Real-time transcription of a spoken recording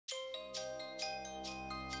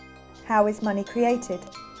How is money created?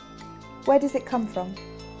 Where does it come from?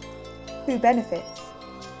 Who benefits?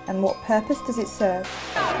 And what purpose does it serve?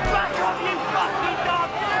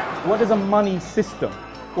 What is a money system?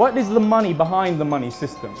 What is the money behind the money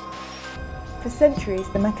system? For centuries,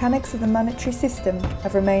 the mechanics of the monetary system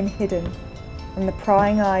have remained hidden from the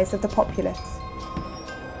prying eyes of the populace.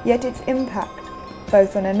 Yet its impact,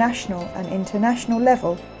 both on a national and international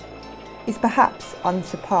level, is perhaps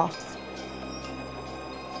unsurpassed.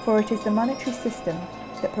 For it is the monetary system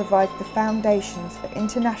that provides the foundations for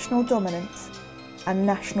international dominance and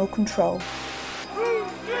national control.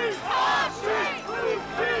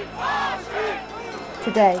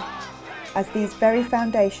 Today, as these very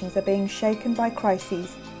foundations are being shaken by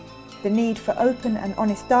crises, the need for open and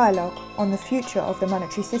honest dialogue on the future of the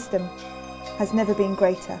monetary system has never been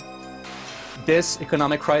greater. This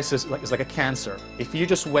economic crisis is like a cancer. If you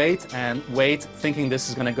just wait and wait thinking this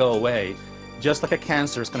is going to go away, just like a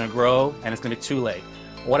cancer, it's going to grow and it's going to be too late.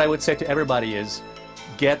 What I would say to everybody is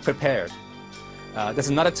get prepared. This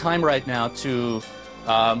is not a time right now to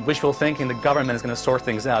wishful thinking the government is going to sort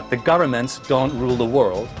things out. The governments don't rule the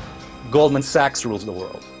world. Goldman Sachs rules the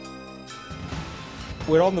world.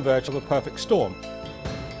 We're on the verge of a perfect storm.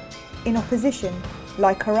 In opposition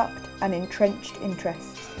lie corrupt and entrenched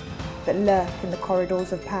interests that lurk in the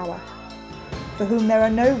corridors of power, for whom there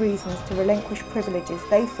are no reasons to relinquish privileges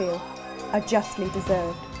they feel are justly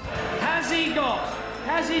deserved. Has he got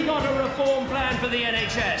a reform plan for the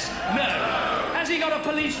NHS? No. Has he got a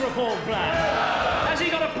police reform plan? Has he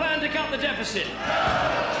got a plan to cut the deficit?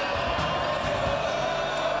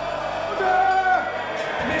 Order!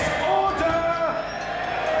 Miss Order!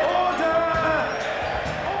 Order!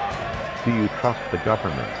 Do you trust the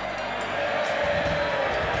government?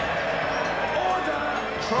 Order!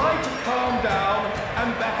 Try to calm down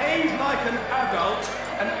and behave like an adult,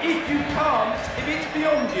 and if you can't, if it's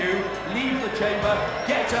beyond you, leave the chamber,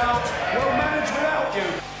 get out, we'll manage without you.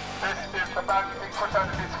 This is the bank being put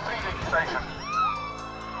under this feeding station.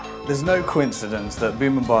 There's no coincidence that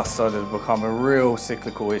boom and bust started to become a real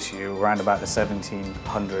cyclical issue around about the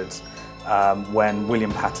 1700s when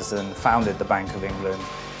William Paterson founded the Bank of England.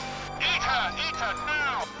 Eat her,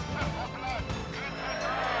 now!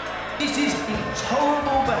 This is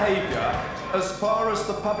intolerable behaviour as far as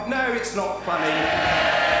the public... No, it's not funny.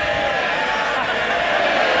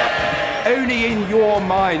 Only in your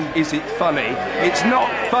mind is it funny. It's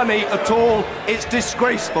not funny at all. It's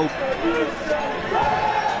disgraceful.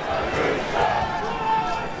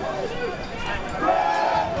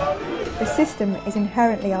 The system is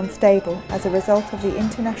inherently unstable as a result of the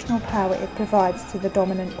international power it provides to the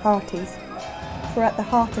dominant parties. For at the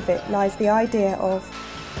heart of it lies the idea of,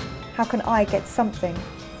 how can I get something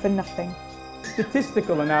for nothing?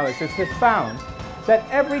 Statistical analysis has found that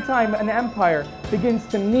every time an empire begins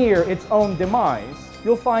to near its own demise,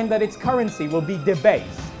 you'll find that its currency will be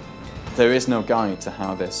debased. There is no guide to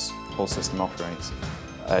how this whole system operates.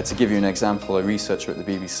 To give you an example, a researcher at the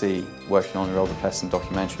BBC working on a Robert Peston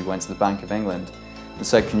documentary went to the Bank of England and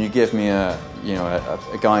said, can you give me a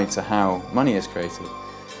guide to how money is created?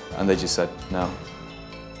 And they just said, no.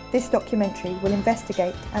 This documentary will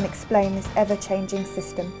investigate and explain this ever-changing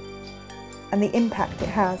system and the impact it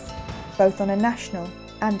has, both on a national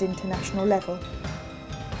and international level.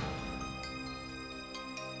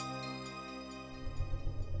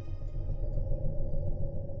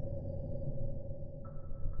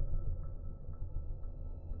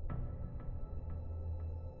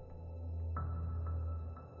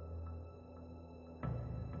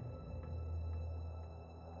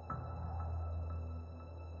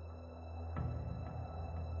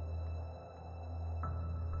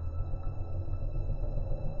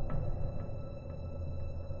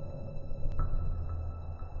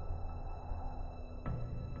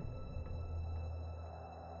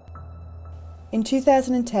 In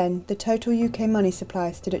 2010, the total UK money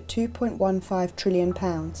supply stood at £2.15 trillion.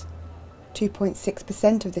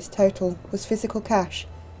 2.6% of this total was physical cash,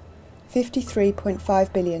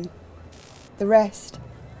 £53.5 billion. The rest,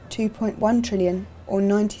 £2.1 trillion, or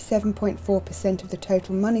 97.4% of the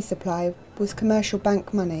total money supply, was commercial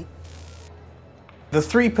bank money. The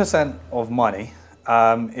 3% of money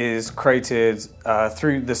is created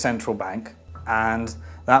through the central bank, and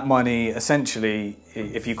that money, essentially,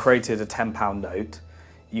 if you created a £10 note,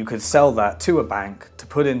 you could sell that to a bank to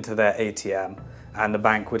put into their ATM, and the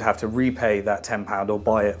bank would have to repay that £10 or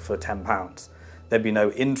buy it for £10. There'd be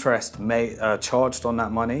no interest charged on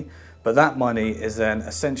that money, but that money is then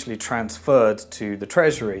essentially transferred to the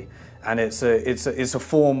Treasury, and it's a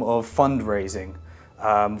form of fundraising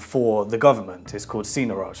for the government. It's called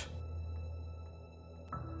seigniorage.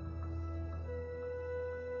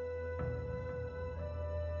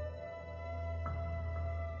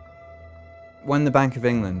 When the Bank of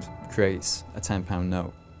England creates a £10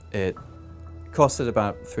 note, it costed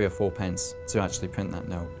about 3 or 4 pence to actually print that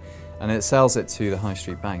note, and it sells it to the high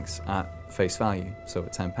street banks at face value, so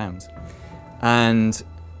at £10. And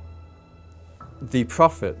the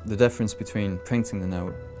profit, the difference between printing the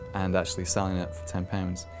note and actually selling it for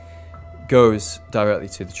 £10, goes directly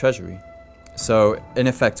to the Treasury. So in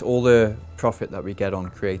effect, all the profit that we get on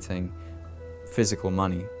creating physical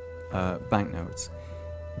money, banknotes,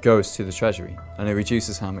 goes to the Treasury, and it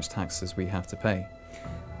reduces how much taxes we have to pay.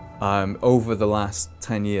 Over the last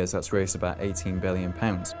 10 years, that's raised about £18 billion.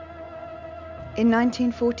 In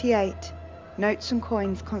 1948, notes and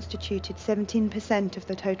coins constituted 17% of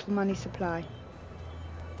the total money supply.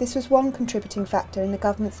 This was one contributing factor in the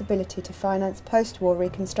government's ability to finance post-war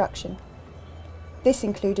reconstruction. This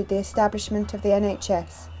included the establishment of the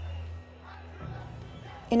NHS.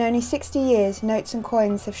 In only 60 years, notes and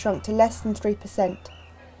coins have shrunk to less than 3%.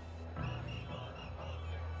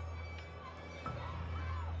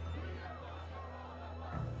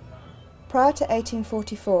 Prior to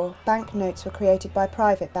 1844, banknotes were created by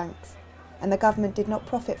private banks, and the government did not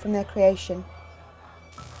profit from their creation.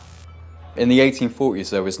 In the 1840s,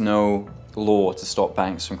 there was no law to stop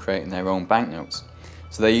banks from creating their own banknotes.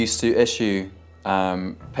 So they used to issue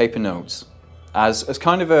paper notes as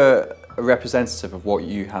kind of a representative of what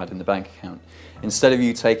you had in the bank account. Instead of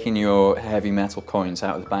you taking your heavy metal coins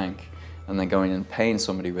out of the bank and then going and paying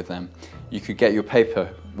somebody with them, you could get your paper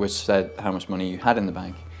which said how much money you had in the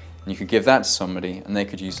bank, and you could give that to somebody and they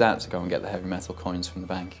could use that to go and get the heavy metal coins from the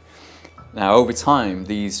bank. Now over time,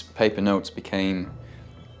 these paper notes became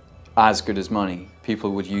as good as money.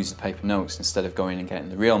 People would use the paper notes instead of going and getting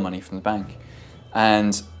the real money from the bank.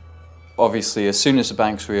 And obviously, as soon as the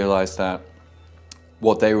banks realised that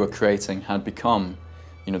what they were creating had become,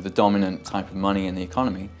 the dominant type of money in the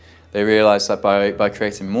economy, they realised that by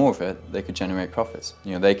creating more of it, they could generate profits.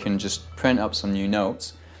 They can just print up some new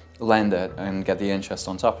notes, lend it, and get the interest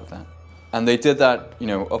on top of that. And they did that,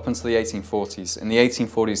 up until the 1840s. In the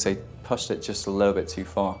 1840s, they pushed it just a little bit too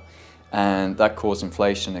far, and that caused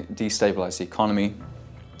inflation. It destabilised the economy.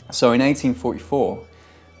 So in 1844,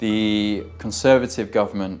 the Conservative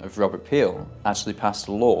government of Robert Peel actually passed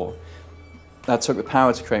a law that took the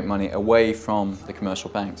power to create money away from the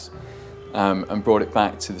commercial banks and brought it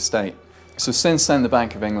back to the state. So since then, the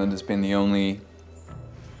Bank of England has been the only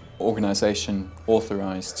organisation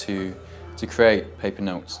authorised to create paper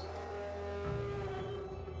notes.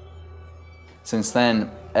 Since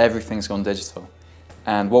then, everything's gone digital,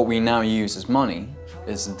 and what we now use as money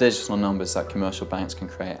is the digital numbers that commercial banks can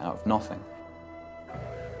create out of nothing.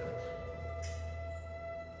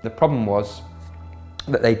 The problem was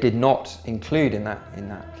that they did not include in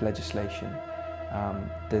that legislation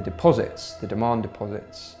the deposits, the demand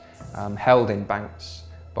deposits held in banks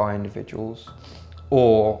by individuals,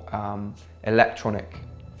 or electronic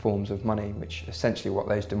forms of money, which essentially what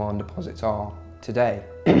those demand deposits are today.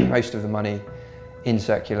 Most of the money in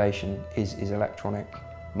circulation is electronic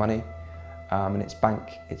money, and it's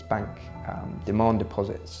bank demand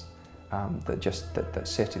deposits that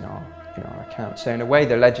sit in our account. So in a way,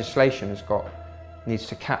 the legislation needs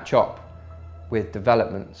to catch up with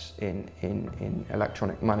developments in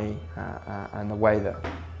electronic money and the way that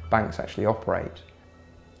banks actually operate.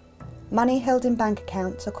 Money held in bank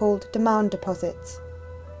accounts are called demand deposits.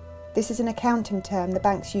 This is an accounting term the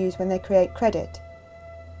banks use when they create credit.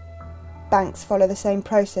 Banks follow the same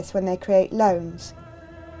process when they create loans.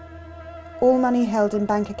 All money held in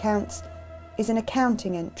bank accounts is an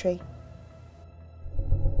accounting entry.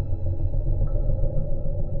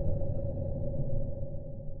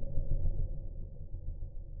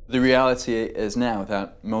 The reality is now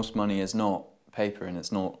that most money is not paper and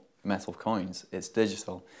it's not metal coins, it's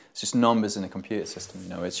digital. It's just numbers in a computer system.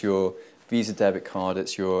 It's your Visa debit card,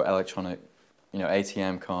 it's your electronic,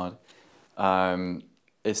 ATM card.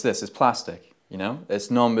 It's plastic,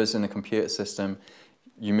 It's numbers in a computer system.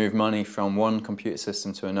 You move money from one computer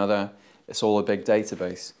system to another. It's all a big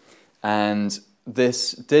database. And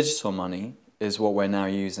this digital money is what we're now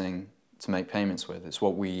using to make payments with. It's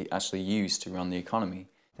what we actually use to run the economy.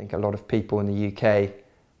 I think a lot of people in the UK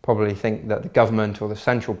probably think that the government or the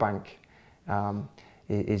central bank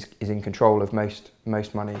is in control of most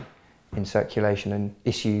money in circulation and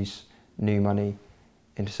issues new money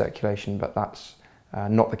into circulation, but that's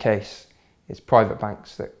not the case. It's private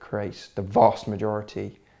banks that create the vast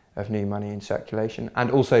majority of new money in circulation and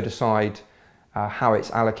also decide how it's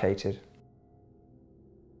allocated.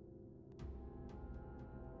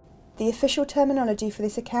 The official terminology for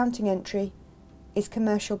this accounting entry is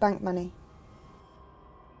commercial bank money.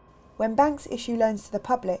 When banks issue loans to the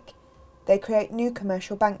public, they create new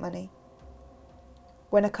commercial bank money.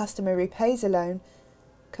 When a customer repays a loan,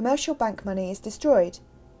 commercial bank money is destroyed.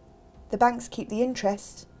 The banks keep the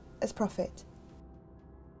interest as profit.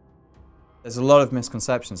 There's a lot of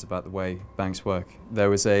misconceptions about the way banks work. There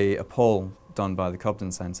was a poll done by the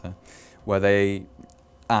Cobden Centre where they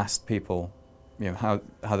asked people, how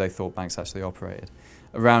they thought banks actually operated.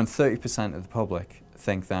 Around 30% of the public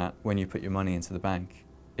think that when you put your money into the bank,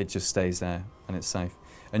 it just stays there and it's safe.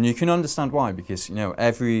 And you can understand why, because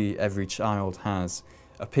every child has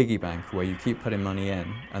a piggy bank where you keep putting money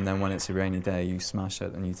in, and then when it's a rainy day, you smash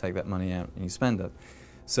it and you take that money out and you spend it.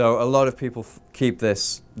 So a lot of people keep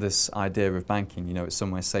this idea of banking, it's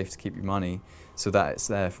somewhere safe to keep your money so that it's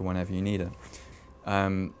there for whenever you need it.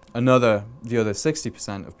 The other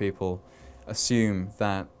 60% of people assume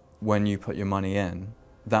that when you put your money in,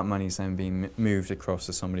 that money's then being moved across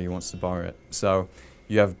to somebody who wants to borrow it. So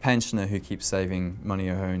you have a pensioner who keeps saving money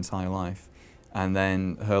her entire life, and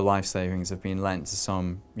then her life savings have been lent to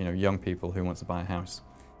some young people who want to buy a house.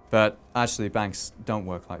 But actually banks don't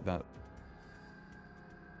work like that.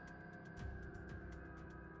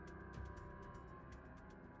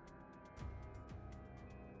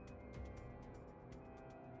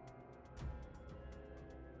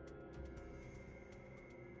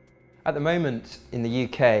 At the moment in the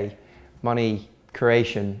UK, money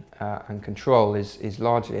creation and control is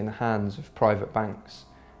largely in the hands of private banks.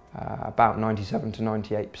 About 97 to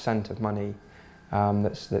 98% of money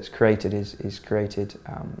that's created is created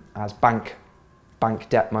as bank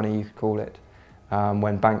debt money, you could call it,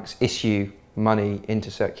 when banks issue money into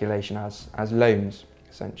circulation as loans,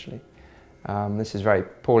 essentially. This is a very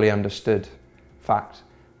poorly understood fact.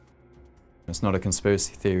 It's not a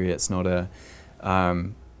conspiracy theory, it's not a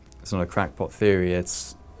crackpot theory,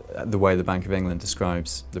 it's the way the Bank of England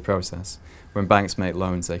describes the process. When banks make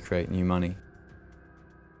loans, they create new money.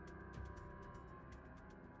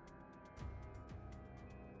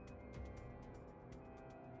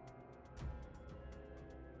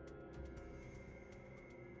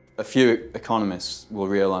 A few economists will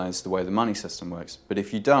realise the way the money system works, but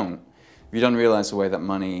if you don't realise the way that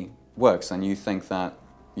money works, then you think that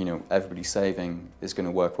everybody saving is going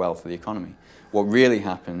to work well for the economy. What really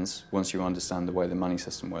happens once you understand the way the money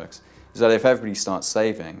system works is that if everybody starts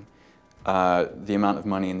saving, the amount of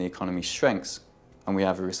money in the economy shrinks and we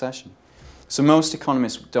have a recession. So most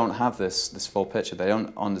economists don't have this full picture. They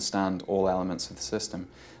don't understand all elements of the system.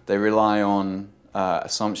 They rely on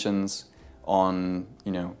assumptions, on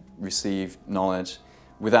received knowledge,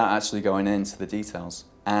 without actually going into the details.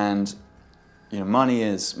 And money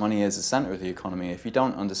is the centre of the economy. If you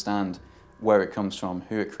don't understand where it comes from,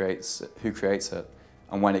 who creates it,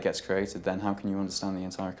 and when it gets created, then how can you understand the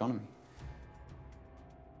entire economy?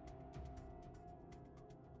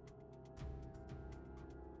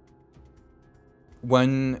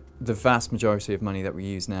 When the vast majority of money that we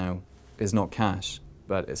use now is not cash,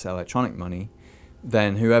 but it's electronic money,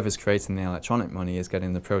 then whoever's creating the electronic money is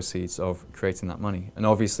getting the proceeds of creating that money. And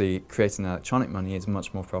obviously, creating electronic money is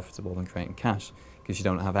much more profitable than creating cash, because you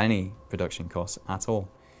don't have any production costs at all.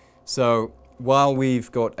 So while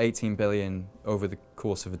we've got 18 billion over the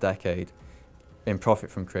course of a decade in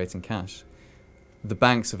profit from creating cash, the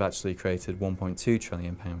banks have actually created 1.2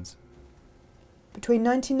 trillion pounds. Between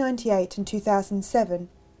 1998 and 2007,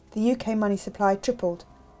 the UK money supply tripled.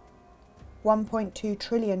 £1.2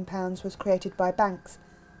 trillion was created by banks,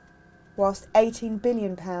 whilst £18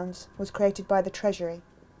 billion was created by the Treasury.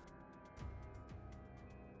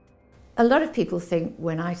 A lot of people think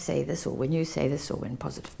when I say this, or when you say this, or when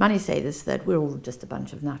Positive Money say this, that we're all just a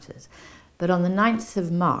bunch of nutters. But on the 9th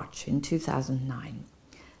of March in 2009,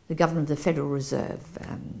 the Governor of the Federal Reserve,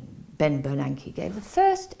 Ben Bernanke, gave the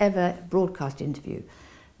first ever broadcast interview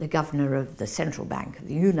the Governor of the Central Bank of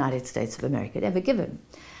the United States of America had ever given.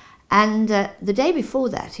 And the day before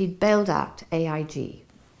that, he'd bailed out AIG,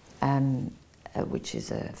 which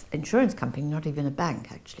is an insurance company, not even a bank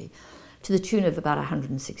actually, to the tune of about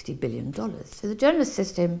 $160 billion. So the journalist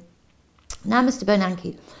says to him, "Now, Mr.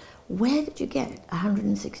 Bernanke, where did you get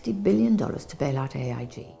 $160 billion to bail out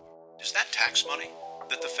AIG?" Is that tax money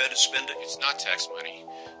that the Fed is spending? It's not tax money.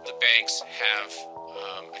 The banks have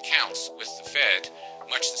accounts with the Fed,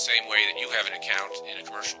 much the same way that you have an account in a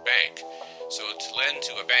commercial bank. So to lend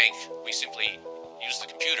to a bank, we simply use the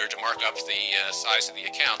computer to mark up the size of the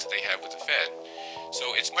account that they have with the Fed.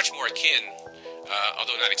 So it's much more akin,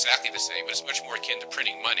 although not exactly the same, but it's much more akin to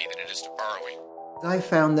printing money than it is to borrowing. I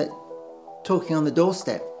found that talking on the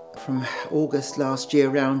doorstep from August last year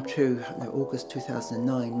round to, August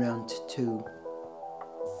 2009 round to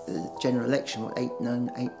the general election, what,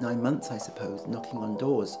 9 months I suppose, knocking on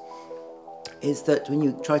doors, is that when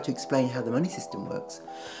you try to explain how the money system works,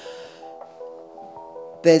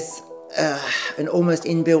 there's an almost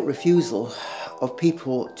inbuilt refusal of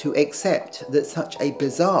people to accept that such a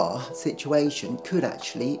bizarre situation could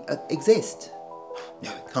actually exist.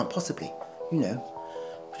 No, it can't possibly. You know,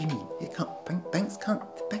 what do you mean? It can't. Banks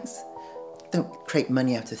don't create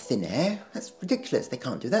money out of thin air. That's ridiculous. They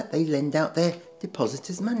can't do that. They lend out their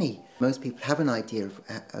depositors' money. Most people have an idea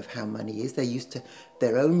of how money is. They're used to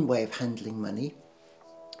their own way of handling money.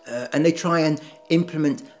 And they try and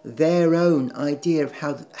implement their own idea of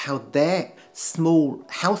how their small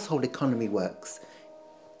household economy works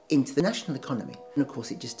into the national economy. And of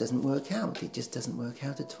course it just doesn't work out. It just doesn't work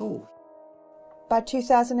out at all. By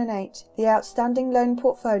 2008, the outstanding loan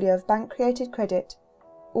portfolio of bank-created credit,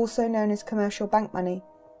 also known as commercial bank money,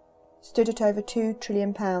 stood at over £2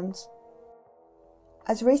 trillion.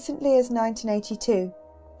 As recently as 1982,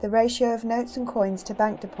 the ratio of notes and coins to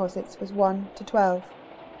bank deposits was 1 to 12.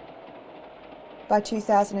 By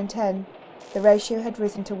 2010, the ratio had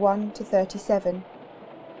risen to 1 to 37.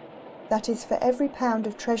 That is, for every pound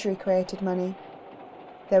of Treasury-created money,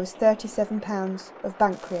 there was £37 of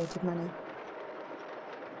bank-created money.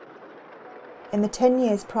 In the 10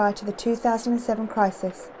 years prior to the 2007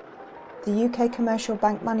 crisis, the UK commercial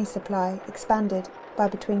bank money supply expanded by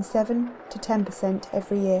between 7 to 10%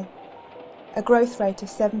 every year. A growth rate of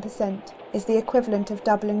 7% is the equivalent of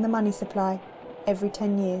doubling the money supply every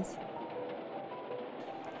 10 years.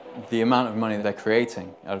 The amount of money they're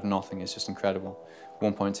creating out of nothing is just incredible.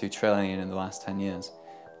 1.2 trillion in the last 10 years.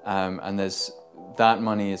 And that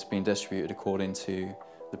money is being distributed according to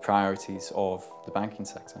the priorities of the banking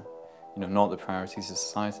sector, not the priorities of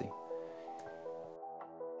society.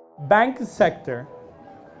 Bank sector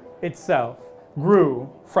itself grew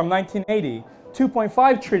from 1980,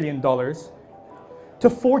 $2.5 trillion to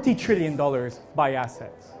 $40 trillion by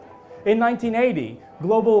assets. In 1980,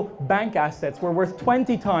 global bank assets were worth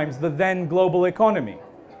 20 times the then global economy.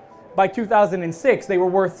 By 2006, they were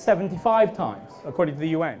worth 75 times, according to the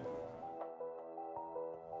UN.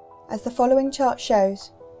 As the following chart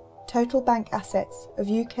shows, total bank assets of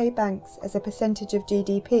UK banks as a percentage of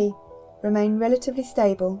GDP remain relatively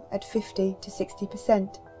stable at 50 to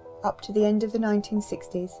 60% up to the end of the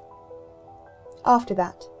 1960s. After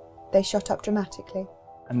that, they shot up dramatically.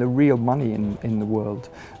 And the real money in the world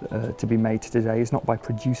to be made today is not by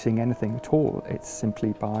producing anything at all. It's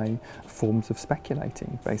simply by forms of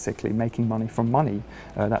speculating, basically making money from money.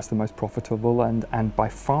 That's the most profitable and by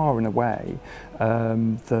far and away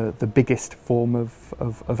the biggest form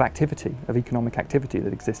of activity, of economic activity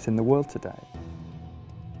that exists in the world today.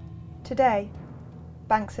 Today,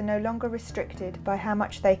 banks are no longer restricted by how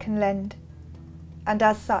much they can lend, and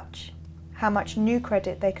as such, how much new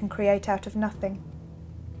credit they can create out of nothing.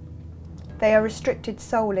 They are restricted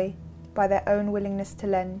solely by their own willingness to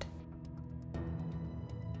lend.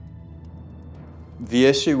 The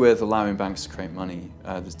issue with allowing banks to create money,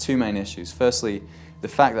 there's two main issues. Firstly, the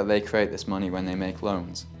fact that they create this money when they make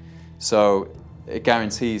loans. So it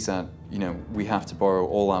guarantees that we have to borrow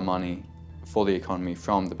all our money for the economy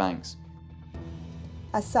from the banks.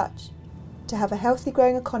 As such, to have a healthy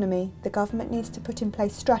growing economy, the government needs to put in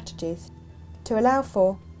place strategies to allow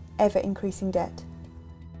for ever-increasing debt.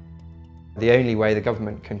 The only way the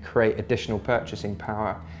government can create additional purchasing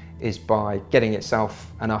power is by getting itself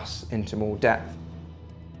and us into more debt.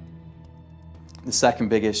 The second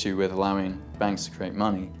big issue with allowing banks to create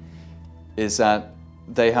money is that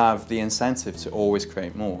they have the incentive to always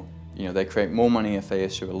create more. They create more money if they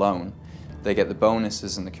issue a loan. They get the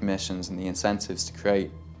bonuses and the commissions and the incentives to create,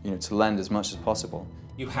 to lend as much as possible.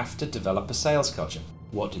 You have to develop a sales culture.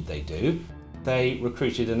 What did they do? They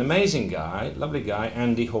recruited an amazing guy, lovely guy,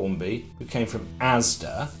 Andy Hornby, who came from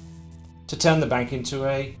Asda, to turn the bank into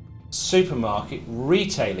a supermarket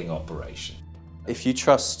retailing operation. If you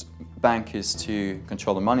trust bankers to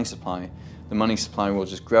control the money supply will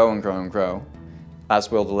just grow and grow and grow,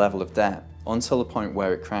 as will the level of debt, until the point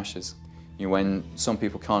where it crashes, when some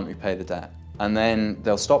people can't repay the debt, and then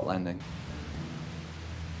they'll stop lending.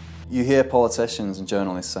 You hear politicians and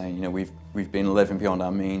journalists saying, we've been living beyond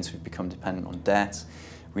our means, we've become dependent on debt,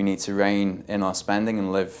 we need to rein in our spending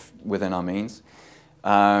and live within our means.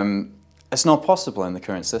 It's not possible in the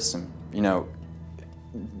current system.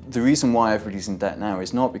 The reason why everybody's in debt now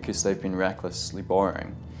is not because they've been recklessly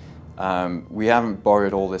borrowing. We haven't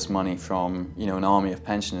borrowed all this money from an army of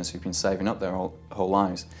pensioners who've been saving up their whole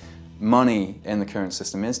lives. Money in the current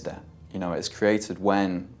system is debt. It's created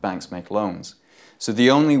when banks make loans. So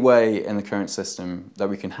the only way in the current system that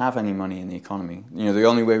we can have any money in the economy, the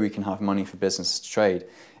only way we can have money for business to trade,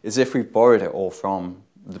 is if we've borrowed it all from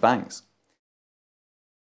the banks.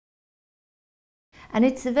 And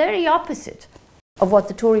it's the very opposite of what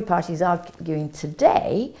the Tory party is arguing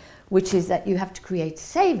today, which is that you have to create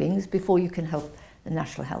savings before you can help the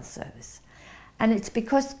National Health Service. And it's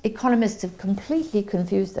because economists have completely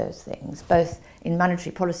confused those things, both in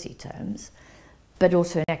monetary policy terms, but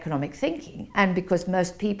also in economic thinking, and because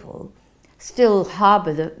most people still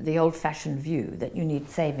harbour the old-fashioned view that you need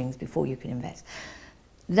savings before you can invest,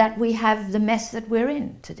 that we have the mess that we're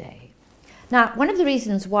in today. Now, one of the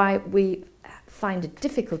reasons why we find it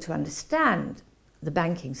difficult to understand the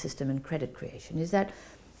banking system and credit creation is that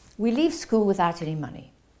we leave school without any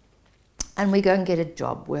money and we go and get a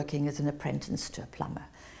job working as an apprentice to a plumber.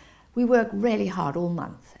 We work really hard all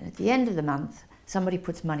month, and at the end of the month somebody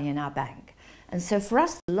puts money in our bank. And so for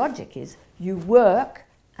us the logic is you work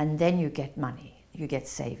and then you get money, you get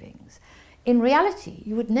savings. In reality,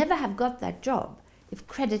 you would never have got that job if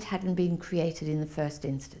credit hadn't been created in the first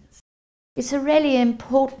instance. It's a really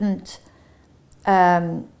important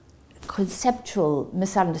conceptual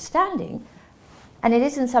misunderstanding, and it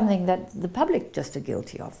isn't something that the public just are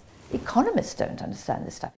guilty of. Economists don't understand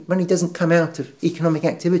this stuff. Money doesn't come out of economic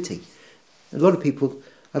activity. A lot of people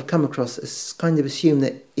I've come across as kind of assume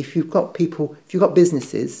that if you've got people, if you've got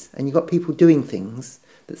businesses and you've got people doing things,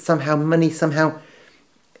 that somehow money somehow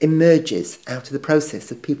emerges out of the process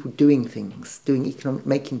of people doing things,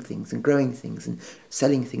 making things and growing things and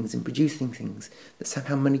selling things and producing things, that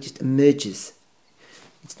somehow money just emerges.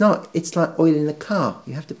 It's not, it's like oil in a car,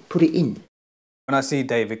 you have to put it in. When I see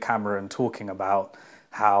David Cameron talking about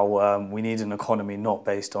how we need an economy not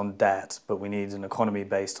based on debt, but we need an economy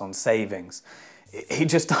based on savings, he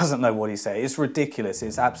just doesn't know what he's saying. It's ridiculous,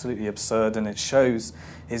 it's absolutely absurd, and it shows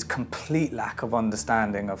his complete lack of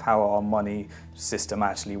understanding of how our money system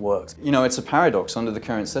actually works. You know, it's a paradox under the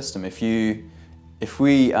current system. If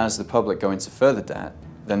we as the public go into further debt,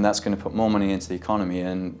 then that's going to put more money into the economy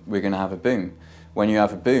and we're going to have a boom. When you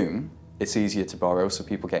have a boom, it's easier to borrow, so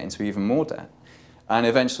people get into even more debt. And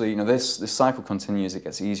eventually, you know, this cycle continues. It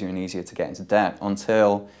gets easier and easier to get into debt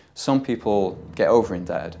until some people get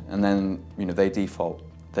over-indebted and then, you know, they default.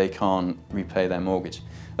 They can't repay their mortgage.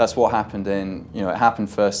 That's what happened in, you know, it happened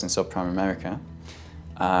first in subprime America.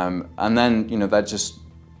 And then, you know, that just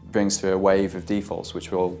brings to a wave of defaults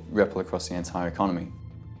which will ripple across the entire economy.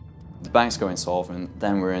 The banks go insolvent,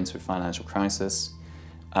 then we're into a financial crisis,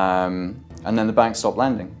 and then the banks stop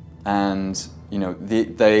lending. And you know,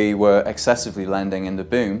 they were excessively lending in the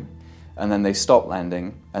boom, and then they stop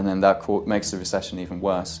lending, and then that makes the recession even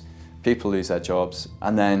worse. People lose their jobs,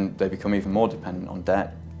 and then they become even more dependent on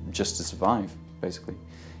debt just to survive, basically.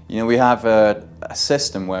 You know, we have a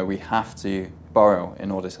system where we have to borrow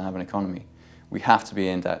in order to have an economy. We have to be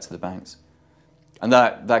in debt to the banks. And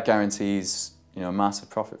that guarantees, you know, a massive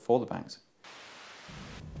profit for the banks.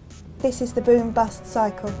 This is the boom-bust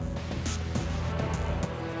cycle.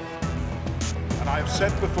 And I have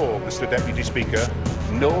said before, Mr. Deputy Speaker,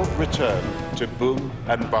 no return to boom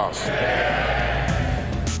and bust.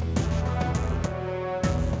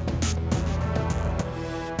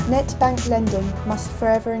 Net bank lending must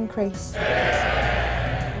forever increase.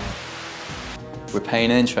 We're paying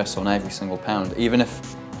interest on every single pound. Even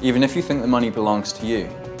if you think the money belongs to you,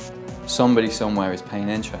 somebody somewhere is paying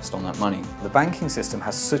interest on that money. The banking system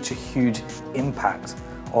has such a huge impact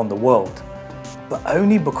on the world, but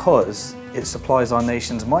only because it supplies our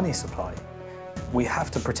nation's money supply. We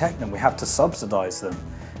have to protect them, we have to subsidise them,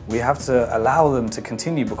 we have to allow them to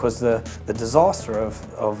continue, because the disaster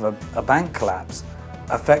of a bank collapse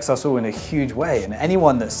affects us all in a huge way, and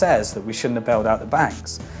anyone that says that we shouldn't have bailed out the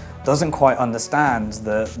banks doesn't quite understand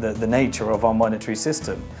the nature of our monetary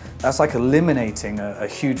system. That's like eliminating a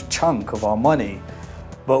huge chunk of our money.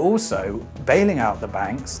 But also, bailing out the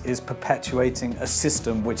banks is perpetuating a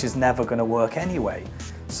system which is never going to work anyway.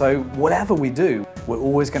 So whatever we do, we're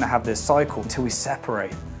always going to have this cycle until we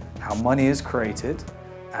separate how money is created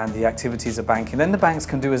and the activities of banking. Then the banks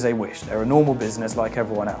can do as they wish. They're a normal business like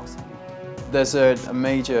everyone else. There's a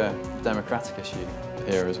major democratic issue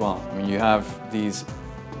here as well. I mean, you have these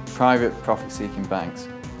private profit-seeking banks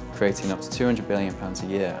creating up to £200 billion a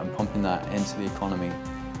year and pumping that into the economy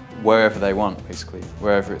wherever they want, basically,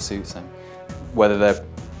 wherever it suits them. Whether they're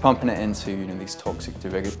pumping it into, you know, these toxic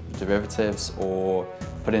derivatives or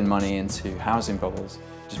putting money into housing bubbles,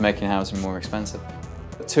 just making housing more expensive.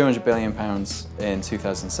 £200 billion in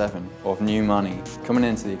 2007 of new money coming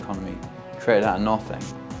into the economy, created out of nothing,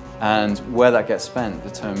 and where that gets spent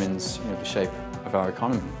determines, you know, the shape of our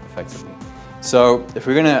economy, effectively. So if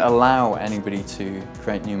we're going to allow anybody to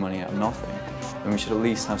create new money out of nothing, then we should at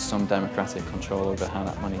least have some democratic control over how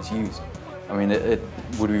that money is used. I mean,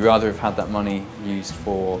 would we rather have had that money used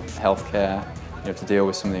for healthcare to deal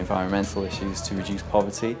with some of the environmental issues, to reduce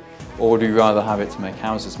poverty, or do we rather have it to make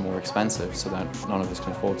houses more expensive so that none of us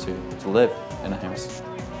can afford to live in a house?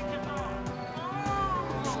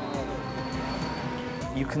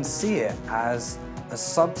 You can see it as a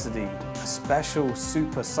subsidy, a special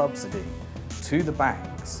super subsidy to the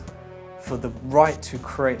banks for the right to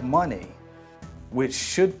create money, which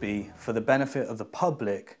should be for the benefit of the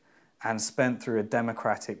public and spent through a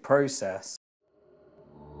democratic process.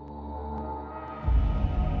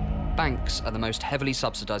 Banks are the most heavily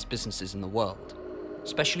subsidised businesses in the world,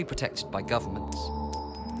 specially protected by governments.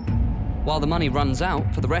 While the money runs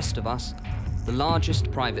out for the rest of us, the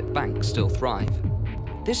largest private banks still thrive.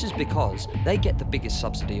 This is because they get the biggest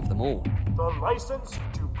subsidy of them all. The license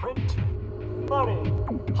to print money.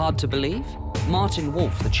 Hard to believe? Martin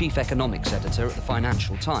Wolf, the chief economics editor at the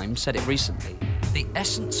Financial Times, said it recently. The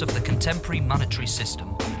essence of the contemporary monetary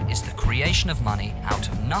system is the creation of money out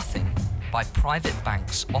of nothing by private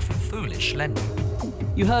banks' often foolish lending.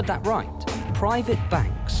 You heard that right. Private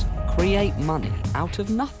banks create money out of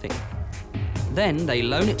nothing. Then they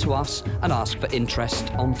loan it to us and ask for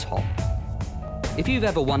interest on top. If you've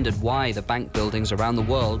ever wondered why the bank buildings around the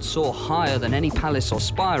world soar higher than any palace or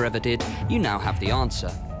spire ever did, you now have the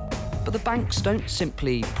answer. But the banks don't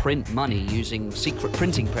simply print money using secret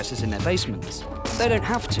printing presses in their basements. They don't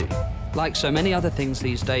have to. Like so many other things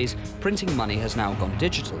these days, printing money has now gone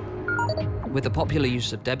digital. With the popular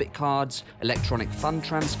use of debit cards, electronic fund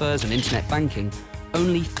transfers and internet banking,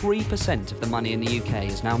 only 3% of the money in the UK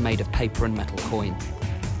is now made of paper and metal coin.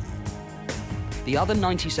 The other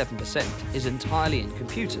 97% is entirely in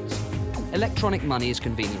computers. Electronic money is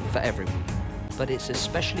convenient for everyone, but it's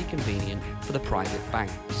especially convenient for the private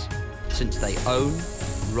banks, since they own,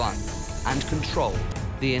 run and control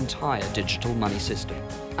the entire digital money system.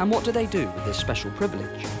 And what do they do with this special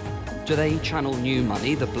privilege? Do they channel new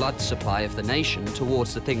money, the blood supply of the nation,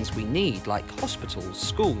 towards the things we need, like hospitals,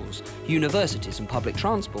 schools, universities and public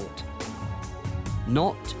transport?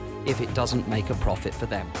 Not if it doesn't make a profit for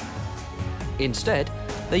them. Instead,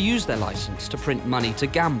 they use their license to print money to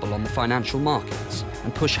gamble on the financial markets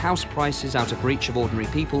and push house prices out of reach of ordinary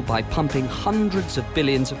people by pumping hundreds of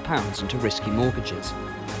billions of pounds into risky mortgages.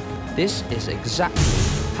 This is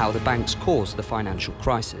exactly how the banks caused the financial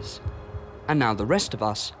crisis. And now the rest of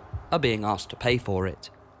us are being asked to pay for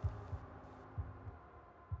it.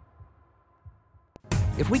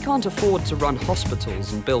 If we can't afford to run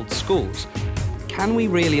hospitals and build schools, can we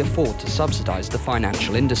really afford to subsidise the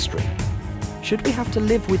financial industry? Should we have to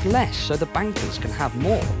live with less so the bankers can have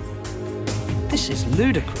more? This is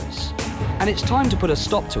ludicrous, and it's time to put a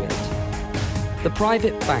stop to it. The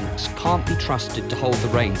private banks can't be trusted to hold the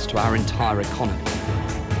reins to our entire economy.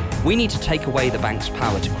 We need to take away the bank's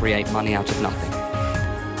power to create money out of nothing.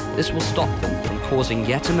 This will stop them from causing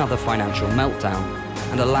yet another financial meltdown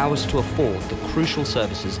and allow us to afford the crucial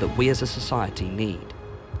services that we as a society need.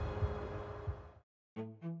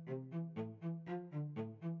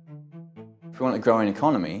 If we want a growing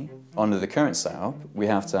economy, under the current setup, we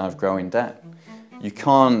have to have growing debt. You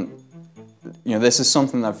can't, this is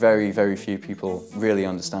something that very, very few people really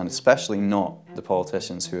understand, especially not the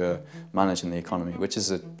politicians who are managing the economy, which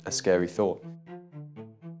is a scary thought.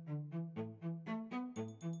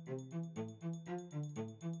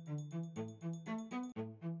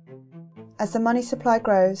 As the money supply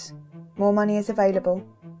grows, more money is available,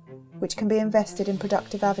 which can be invested in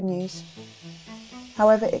productive avenues.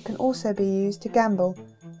 However, it can also be used to gamble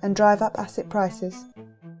and drive up asset prices.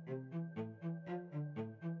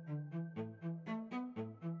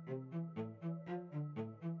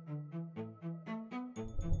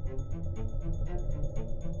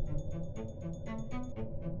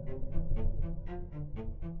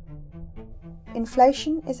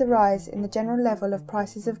 Inflation is a rise in the general level of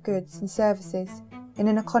prices of goods and services in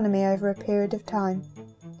an economy over a period of time.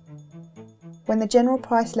 When the general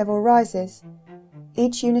price level rises,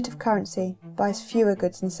 each unit of currency buys fewer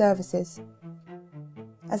goods and services.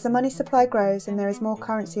 As the money supply grows and there is more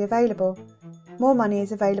currency available, more money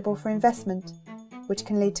is available for investment, which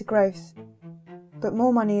can lead to growth. But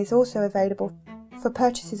more money is also available for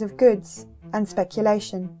purchases of goods and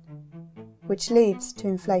speculation, which leads to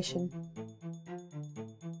inflation.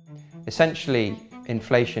 Essentially,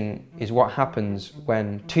 inflation is what happens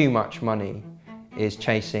when too much money is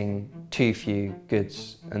chasing too few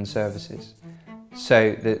goods and services.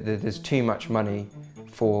 So there's too much money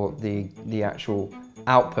for the actual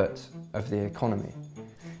output of the economy.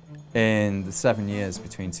 In the 7 years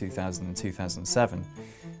between 2000 and 2007,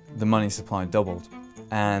 the money supply doubled,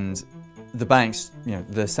 and the banks,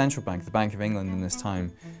 the central bank, the Bank of England in this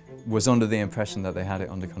time, was under the impression that they had it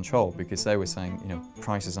under control because they were saying, you know,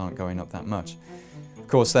 prices aren't going up that much. Of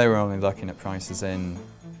course, they were only looking at prices in,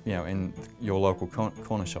 you know, in your local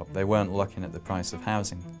corner shop. They weren't looking at the price of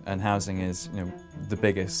housing, and housing is, you know, the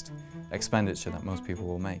biggest expenditure that most people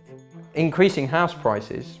will make. Increasing house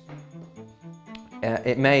prices,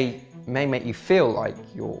 it may make you feel like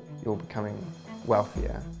you're becoming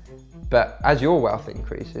wealthier, but as your wealth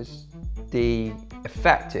increases, the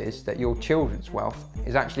effect is that your children's wealth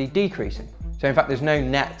is actually decreasing. So in fact, there's no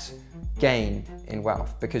net gain in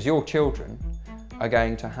wealth because your children are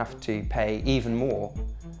going to have to pay even more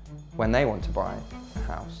when they want to buy a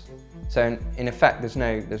house. So in effect, there's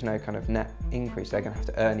no kind of net increase. They're going to have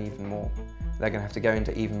to earn even more. They're going to have to go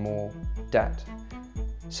into even more debt.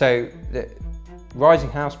 So the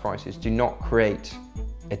rising house prices do not create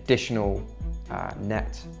additional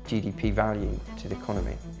net GDP value to the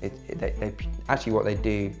economy. Actually what they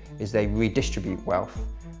do is they redistribute wealth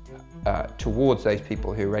towards those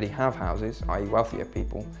people who already have houses, i.e. wealthier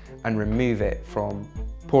people, and remove it from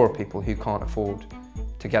poorer people who can't afford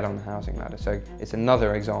to get on the housing ladder. So it's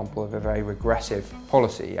another example of a very regressive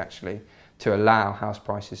policy actually to allow house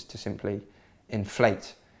prices to simply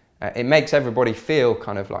inflate. It makes everybody feel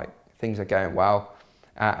kind of like things are going well,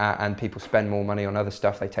 and people spend more money on other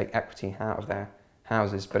stuff. They take equity out of their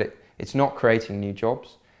houses, but it's not creating new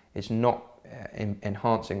jobs. It's not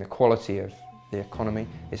enhancing the quality of the economy.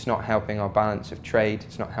 It's not helping our balance of trade.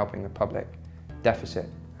 It's not helping the public deficit.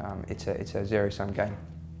 It's a zero-sum game.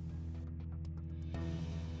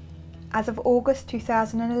 As of August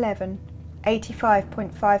 2011,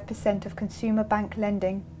 85.5% of consumer bank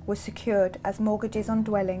lending was secured as mortgages on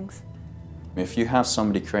dwellings. If you have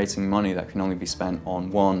somebody creating money that can only be spent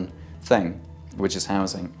on one thing, which is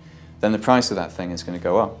housing, then the price of that thing is going to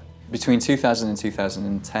go up. Between 2000 and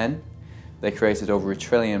 2010, they created over £1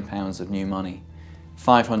 trillion of new money,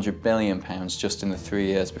 £500 billion just in the 3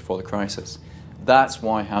 years before the crisis. That's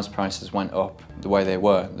why house prices went up the way they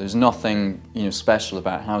were. There's nothing, you know, special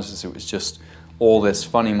about houses. It was just all this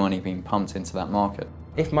funny money being pumped into that market.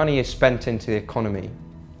 If money is spent into the economy,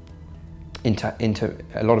 into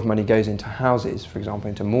a lot of money goes into houses, for example,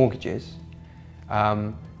 into mortgages,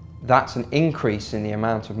 that's an increase in the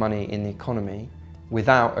amount of money in the economy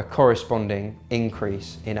without a corresponding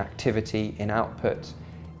increase in activity, in output,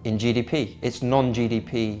 in GDP. It's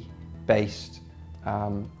non-GDP based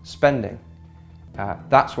spending.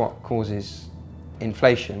 That's what causes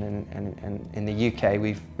inflation, and in the UK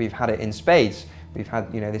we've had it in spades. We've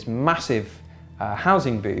had, you know, this massive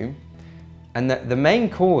housing boom, and the main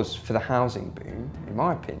cause for the housing boom, in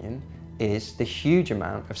my opinion, is the huge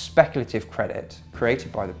amount of speculative credit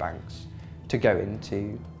created by the banks to go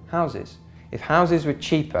into houses. If houses were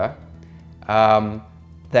cheaper,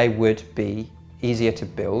 they would be easier to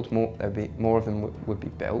build, more of them would be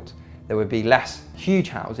built. There would be less huge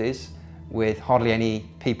houses with hardly any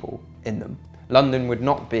people in them. London would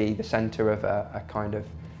not be the centre of a kind of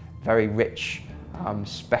very rich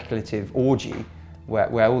speculative orgy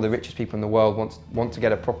where all the richest people in the world want to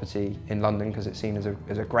get a property in London because it's seen as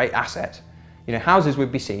a great asset. You know, houses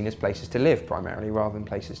would be seen as places to live primarily rather than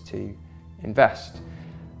places to invest.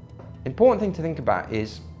 Important thing to think about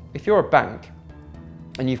is if you're a bank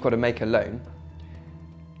and you've got to make a loan,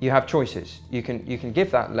 you have choices. You can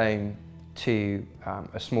give that loan to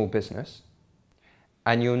a small business,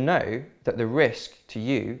 and you'll know that the risk to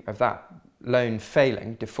you of that loan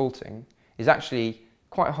failing, defaulting, is actually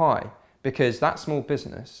quite high because that small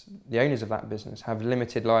business, the owners of that business, have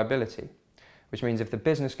limited liability, which means if the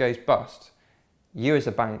business goes bust, you as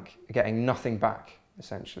a bank are getting nothing back,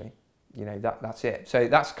 essentially. You know, that's it. So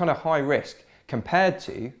that's kind of high risk compared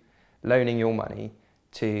to loaning your money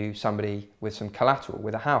to somebody with some collateral,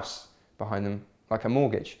 with a house behind them, like a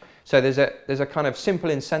mortgage. So there's a kind of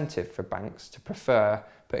simple incentive for banks to prefer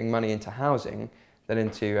putting money into housing than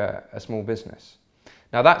into a small business.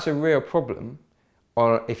 Now that's a real problem,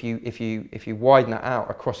 or if you widen that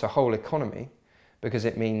out across the whole economy, because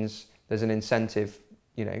it means there's an incentive,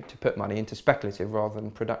 you know, to put money into speculative rather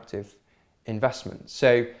than productive investment.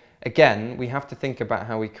 So again, we have to think about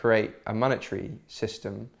how we create a monetary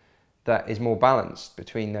system that is more balanced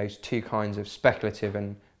between those two kinds of speculative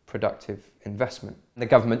and productive investment. The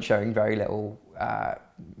government showing very little,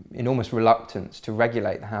 enormous reluctance to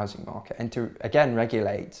regulate the housing market and to, again,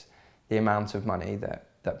 regulate the amount of money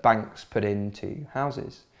that banks put into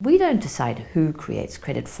houses. We don't decide who creates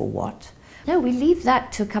credit for what. No, we leave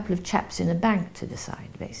that to a couple of chaps in a bank to decide,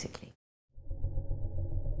 basically.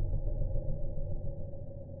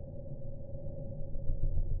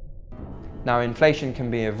 Now, inflation can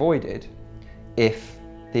be avoided if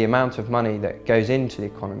the amount of money that goes into the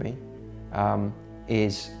economy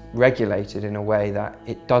is regulated in a way that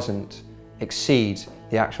it doesn't exceed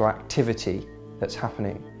the actual activity that's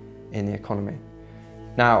happening in the economy.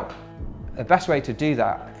 Now, the best way to do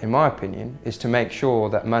that, in my opinion, is to make sure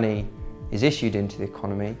that money is issued into the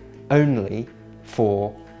economy only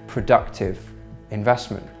for productive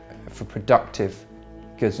investment, for productive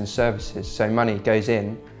goods and services. So money goes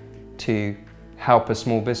in to help a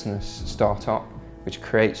small business start up, which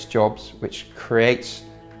creates jobs, which creates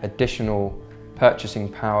additional purchasing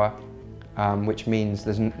power, which means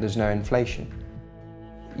there's no inflation.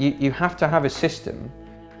 You have to have a system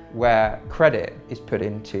where credit is put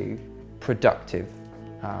into productive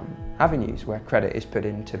avenues, where credit is put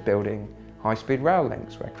into building high-speed rail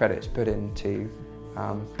links, where credit is put into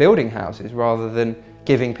building houses rather than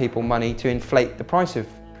giving people money to inflate the price of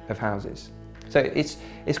houses. So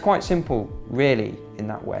it's quite simple, really, in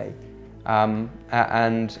that way.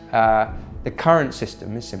 The current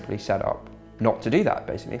system is simply set up not to do that,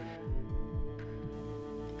 basically.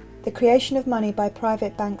 The creation of money by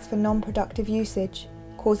private banks for non-productive usage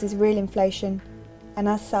causes real inflation, and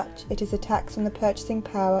as such it is a tax on the purchasing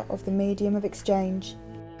power of the medium of exchange.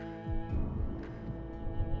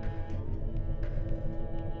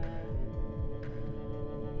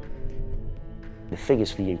 The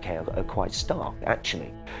figures for the UK are quite stark,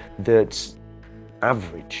 actually, that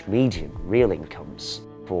average, median, real incomes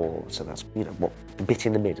so that's, you know, what, a bit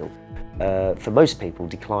in the middle, for most people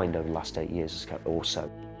declined over the last 8 years or so.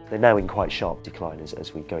 They're now in quite sharp decline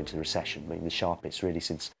as we go into the recession. I mean, the sharpest really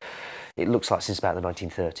since, it looks like since about the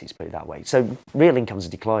 1930s, put it that way. So real incomes are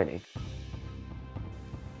declining.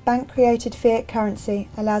 Bank-created fiat currency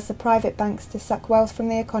allows the private banks to suck wealth from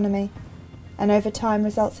the economy, and over time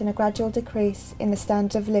results in a gradual decrease in the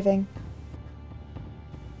standard of living.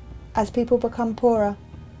 As people become poorer,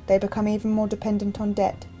 they become even more dependent on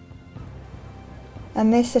debt.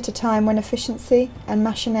 And this at a time when efficiency and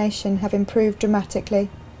machination have improved dramatically.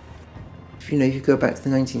 You know, you go back to the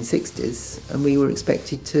 1960s and we were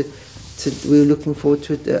expected we were looking forward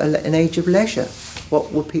to an age of leisure.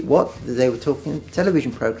 They were talking in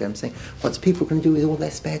television programmes saying, what's people going to do with all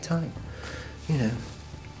their spare time? You know,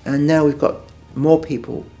 and now we've got more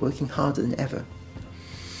people working harder than ever,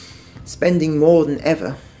 spending more than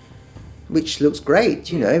ever, which looks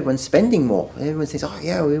great, you know, everyone's spending more. Everyone says, oh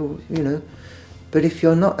yeah, you know. But if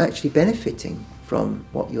you're not actually benefiting from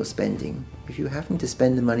what you're spending, if you're having to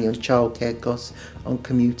spend the money on childcare costs, on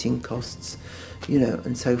commuting costs, you know,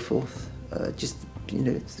 and so forth, just, you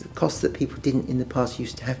know, the costs that people didn't in the past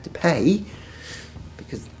used to have to pay,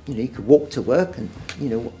 because, you know, you could walk to work and, you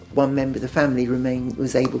know, one member of the family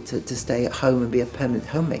was able to stay at home and be a permanent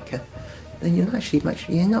homemaker, then you're not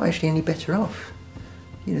actually any better off.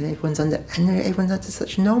 You know, everyone's under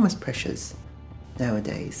such enormous pressures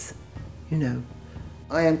nowadays, you know.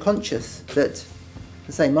 I am conscious that,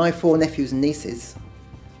 to say, my 4 nephews and nieces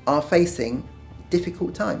are facing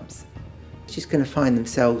difficult times. Just going to find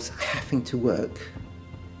themselves having to work,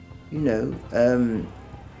 you know,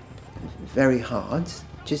 very hard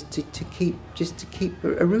just to keep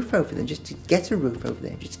a roof over them, just to get a roof over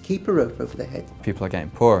them, just to keep a roof over their head. People are getting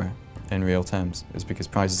poorer in real terms. It's because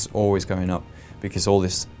prices are always going up, because all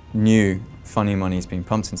this new funny money is being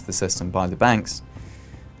pumped into the system by the banks,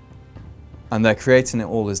 and they're creating it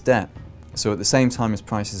all as debt. So at the same time as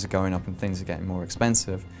prices are going up and things are getting more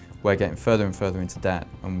expensive, we're getting further and further into debt,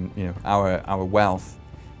 and, you know, our wealth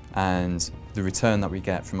and the return that we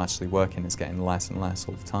get from actually working is getting less and less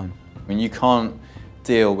all the time. I mean, you can't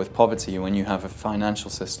deal with poverty when you have a financial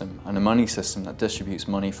system and a money system that distributes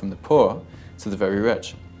money from the poor to the very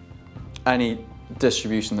rich. Any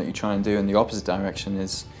distribution that you try and do in the opposite direction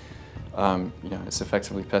is, you know, it's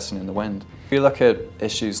effectively pissing in the wind. If you look at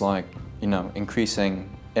issues like, you know,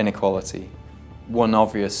 increasing inequality, one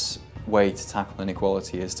obvious way to tackle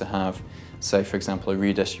inequality is to have, say, for example, a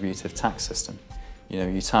redistributive tax system. You know,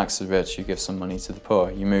 you tax the rich, you give some money to the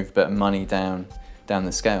poor, you move a bit of money down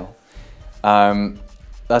the scale.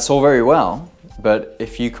 That's all very well, but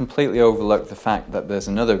if you completely overlook the fact that there's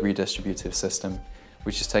another redistributive system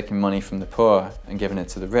which is taking money from the poor and giving it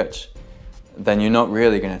to the rich, then you're not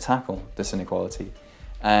really going to tackle this inequality.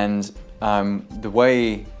 And the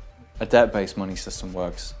way a debt-based money system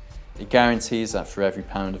works, it guarantees that for every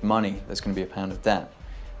pound of money, there's going to be a pound of debt.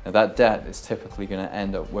 Now that debt is typically going to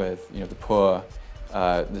end up with, you know, the poor,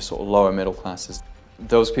 the sort of lower middle classes.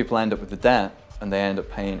 Those people end up with the debt, and they end up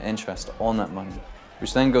paying interest on that money,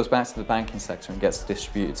 which then goes back to the banking sector and gets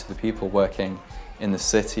distributed to the people working in the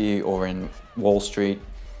city or in Wall Street.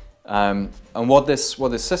 And what this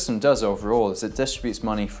system does overall is it distributes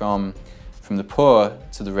money from the poor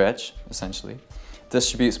to the rich, essentially.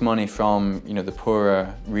 Distributes money from, you know, the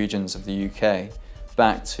poorer regions of the UK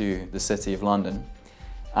back to the City of London.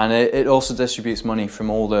 And it also distributes money from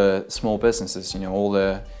all the small businesses, all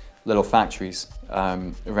the little factories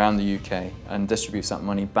around the UK, and distributes that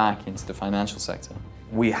money back into the financial sector.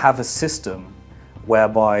 We have a system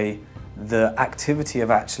whereby the activity of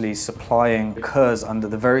actually supplying occurs under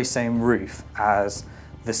the very same roof as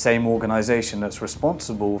the same organisation that's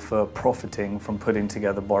responsible for profiting from putting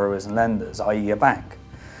together borrowers and lenders, i.e. a bank.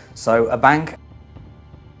 So a bank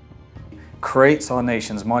creates our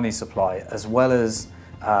nation's money supply as well as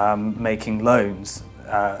making loans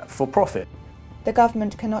for profit. The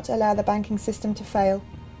government cannot allow the banking system to fail,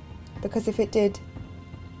 because if it did,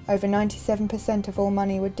 over 97% of all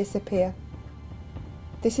money would disappear.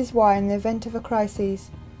 This is why, in the event of a crisis,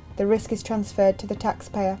 the risk is transferred to the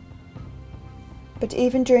taxpayer. But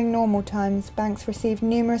even during normal times, banks receive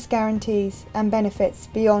numerous guarantees and benefits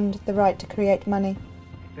beyond the right to create money.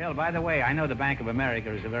 Bill, by the way, I know the Bank of America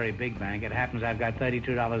is a very big bank. It happens I've got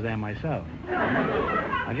 $32 there myself.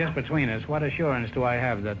 Now, just between us, what assurance do I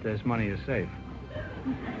have that this money is safe?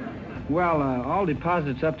 Well, all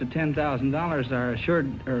deposits up to $10,000 are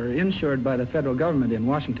assured or insured by the federal government in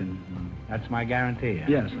Washington. That's my guarantee. Huh?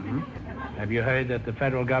 Yes. Have you heard that the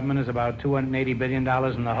federal government is about $280 billion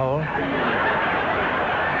in the hole?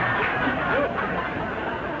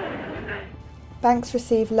 Banks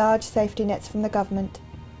receive large safety nets from the government.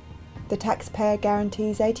 The taxpayer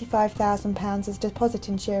guarantees £85,000 as deposit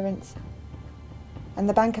insurance, and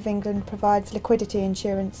the Bank of England provides liquidity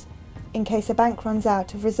insurance in case a bank runs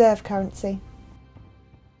out of reserve currency.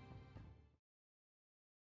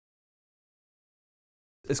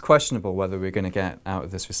 It's questionable whether we're going to get out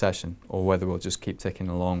of this recession or whether we'll just keep ticking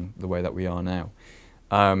along the way that we are now.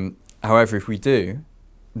 However, if we do,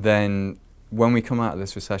 then when we come out of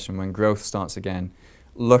this recession, when growth starts again,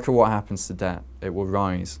 look at what happens to debt. It will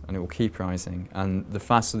rise, and it will keep rising. And the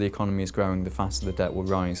faster the economy is growing, the faster the debt will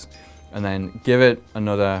rise. And then give it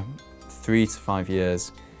another 3 to 5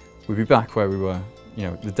 years, we'll be back where we were.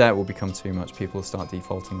 The debt will become too much. People will start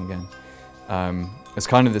defaulting again. It's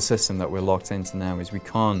kind of the system that we're locked into now. Is we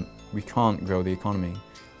can't grow the economy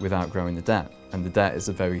without growing the debt, and the debt is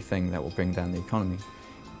the very thing that will bring down the economy.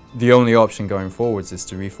 The only option going forwards is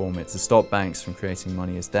to reform it, to stop banks from creating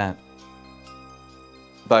money as debt.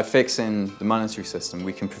 By fixing the monetary system,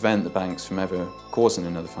 we can prevent the banks from ever causing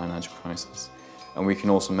another financial crisis. And we can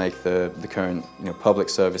also make the current public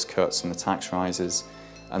service cuts and the tax rises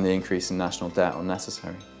and the increase in national debt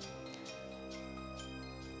unnecessary.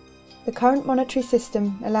 The current monetary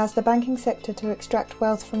system allows the banking sector to extract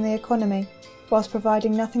wealth from the economy, whilst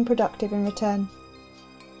providing nothing productive in return.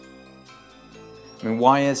 I mean,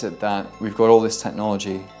 why is it that we've got all this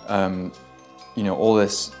technology, all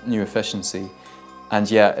this new efficiency, and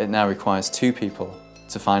yet it now requires 2 people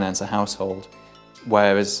to finance a household,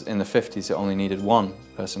 whereas in the 50s it only needed 1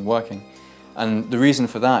 person working? And the reason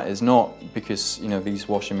for that is not because these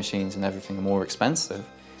washing machines and everything are more expensive.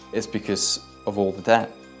 It's because of all the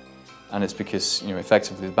debt, and it's because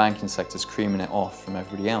effectively the banking sector is creaming it off from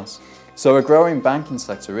everybody else. So a growing banking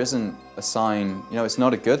sector isn't a sign. It's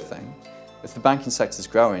not a good thing. If the banking sector is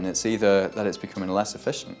growing, it's either that it's becoming less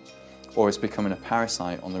efficient, or it's becoming a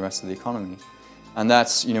parasite on the rest of the economy. And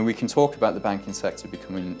that's, we can talk about the banking sector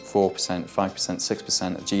becoming 4%, 5%,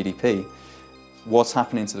 6% of GDP. What's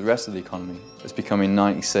happening to the rest of the economy? It's becoming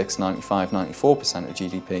 96, 95, 94% of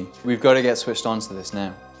GDP. We've got to get switched on to this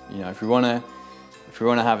now. If we want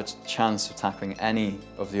to have a chance of tackling any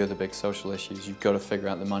of the other big social issues, you've got to figure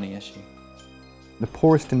out the money issue. The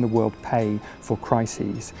poorest in the world pay for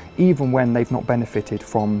crises, even when they've not benefited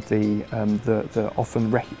from the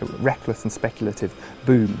often reckless and speculative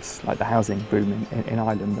booms, like the housing boom in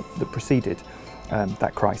Ireland that preceded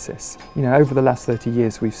that crisis. Over the last 30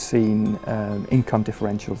 years we've seen income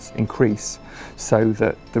differentials increase, so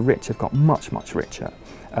that the rich have got much, much richer.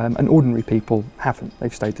 And ordinary people haven't.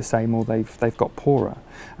 They've stayed the same, or they've got poorer.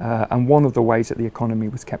 And one of the ways that the economy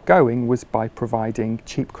was kept going was by providing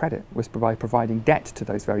cheap credit, was by providing debt to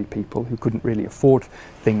those very people who couldn't really afford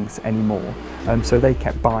things anymore. So they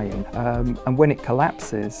kept buying. And when it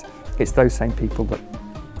collapses, it's those same people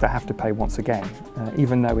that have to pay once again,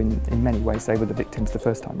 even though in many ways they were the victims the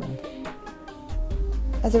first time round.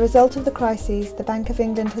 As a result of the crises, the Bank of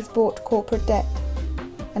England has bought corporate debt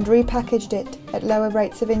and repackaged it at lower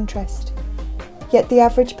rates of interest. Yet the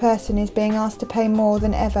average person is being asked to pay more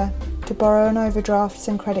than ever to borrow on overdrafts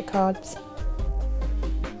and credit cards.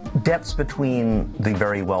 Debts between the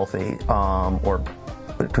very wealthy or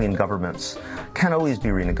between governments can always be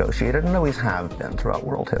renegotiated and always have been throughout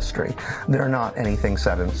world history. They're not anything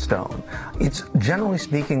set in stone. It's generally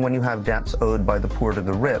speaking when you have debts owed by the poor to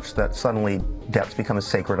the rich that suddenly debts become a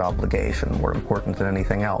sacred obligation, more important than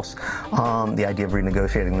anything else. The idea of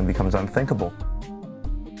renegotiating them becomes unthinkable.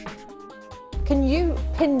 Can you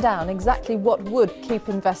pin down exactly what would keep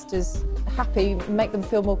investors happy, make them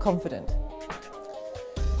feel more confident?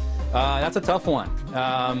 That's a tough one.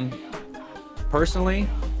 Personally,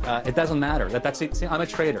 it doesn't matter. I'm a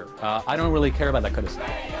trader. I don't really care about that kind of stuff.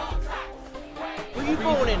 Were you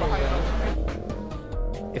born in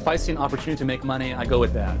England? If I see an opportunity to make money, I go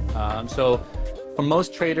with that. So, for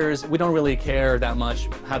most traders, we don't really care that much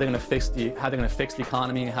how they're going to fix the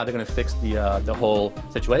economy, how they're going to fix the whole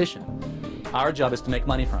situation. Our job is to make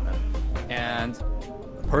money from it. And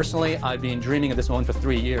personally, I've been dreaming of this moment for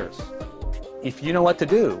 3 years. If you know what to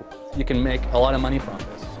do, you can make a lot of money from this.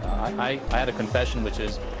 I had a confession, which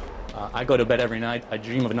is I go to bed every night, I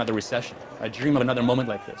dream of another recession. I dream of another moment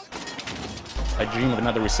like this. I dream of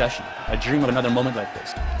another recession. I dream of another moment like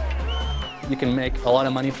this. You can make a lot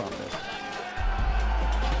of money from this.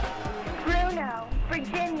 Bruno,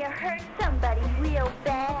 Virginia hurt somebody real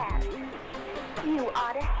bad. You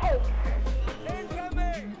ought to hate her.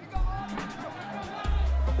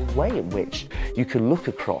 The way in which you can look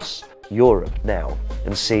across Europe now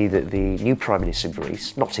and see that the new Prime Minister of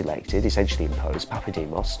Greece, not elected, essentially imposed,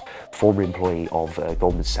 Papademos, former employee of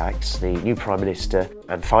Goldman Sachs, the new Prime Minister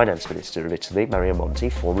and Finance Minister of Italy, Mario Monti,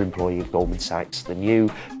 former employee of Goldman Sachs, the new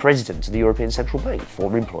President of the European Central Bank,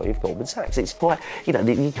 former employee of Goldman Sachs. It's quite, you know,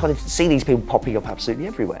 you kind of see these people popping up absolutely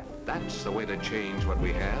everywhere. That's the way to change what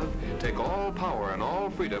we have. Take all power and all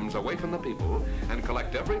freedoms away from the people and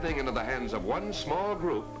collect everything into the hands of one small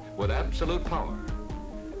group with absolute power.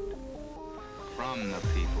 From the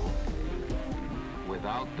people,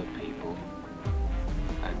 without the people,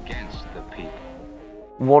 against the people.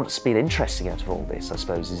 What's been interesting out of all this, I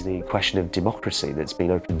suppose, is the question of democracy that's been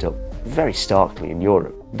opened up very starkly in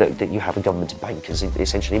Europe, that you have a government of bankers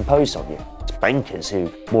essentially imposed on you. It's bankers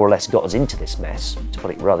who more or less got us into this mess, to put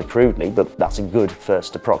it rather crudely, but that's a good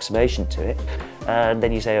first approximation to it. And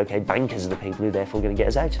then you say, okay, bankers are the people who are therefore going to get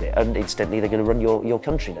us out of it, and incidentally they're going to run your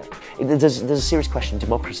country now. There's a serious question of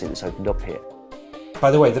democracy that's opened up here. By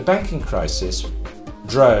the way, the banking crisis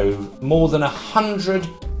drove more than 100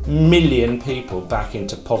 million people back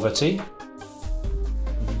into poverty.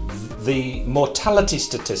 The mortality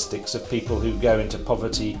statistics of people who go into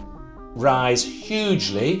poverty rise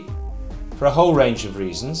hugely for a whole range of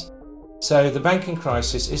reasons. So the banking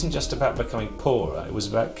crisis isn't just about becoming poorer, it was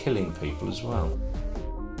about killing people as well.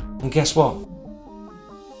 And guess what?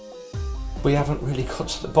 We haven't really got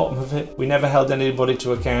to the bottom of it. We never held anybody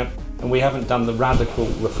to account, and we haven't done the radical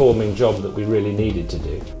reforming job that we really needed to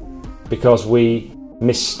do, because we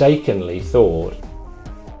mistakenly thought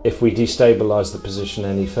if we destabilise the position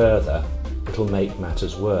any further, it'll make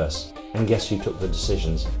matters worse. And guess who took the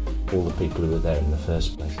decisions? All the people who were there in the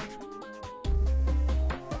first place.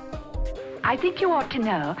 I think you ought to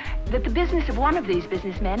know that the business of one of these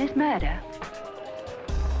businessmen is murder.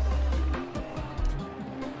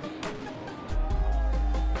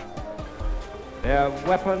 Their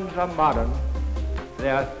weapons are modern,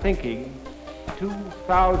 their thinking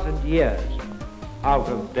 2,000 years out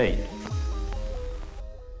of date.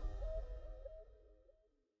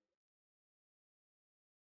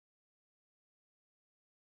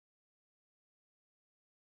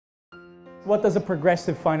 What does a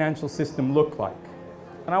progressive financial system look like?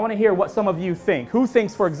 And I want to hear what some of you think. Who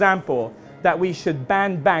thinks, for example, that we should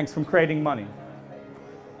ban banks from creating money?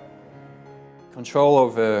 Control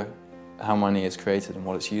over how money is created and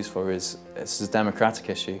what it's used for is a democratic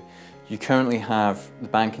issue. You currently have the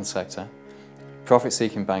banking sector,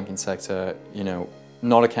 profit-seeking banking sector,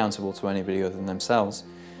 not accountable to anybody other than themselves,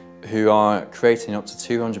 who are creating up to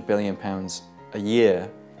 £200 billion a year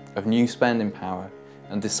of new spending power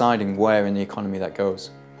and deciding where in the economy that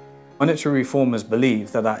goes. Monetary reformers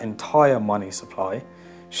believe that that entire money supply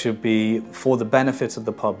should be for the benefit of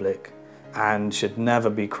the public and should never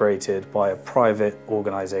be created by a private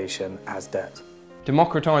organisation as debt.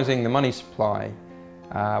 Democratising the money supply,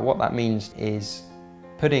 what that means is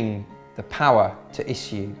putting the power to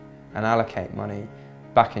issue and allocate money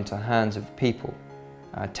back into the hands of the people,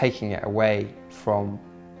 taking it away from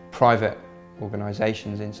private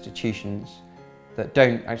organisations, institutions that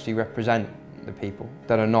don't actually represent the people,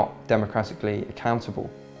 that are not democratically accountable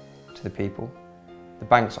to the people. The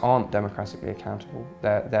banks aren't democratically accountable.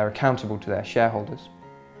 They're accountable to their shareholders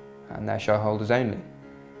and their shareholders only.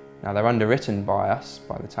 Now they're underwritten by us,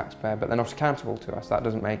 by the taxpayer, but they're not accountable to us. That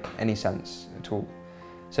doesn't make any sense at all.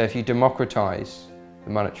 So if you democratise the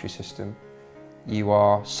monetary system, you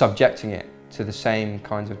are subjecting it to the same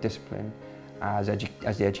kinds of discipline as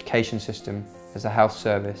the education system, as the health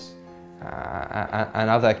service, and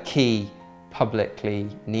other key publicly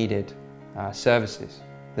needed services.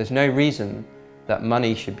 There's no reason that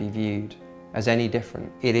money should be viewed as any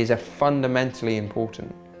different. It is a fundamentally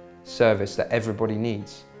important service that everybody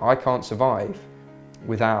needs. I can't survive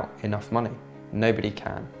without enough money. Nobody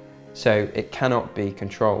can. So it cannot be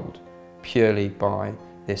controlled purely by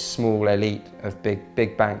this small elite of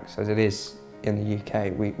big banks as it is in the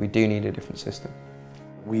UK. We do need a different system.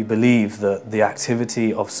 We believe that the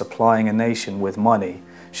activity of supplying a nation with money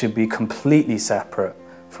should be completely separate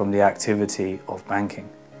from the activity of banking.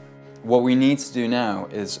 What we need to do now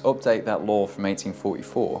is update that law from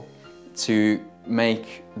 1844 to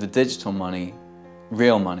make the digital money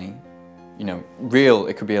real money. You know, real,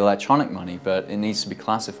 it could be electronic money, but it needs to be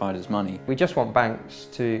classified as money. We just want banks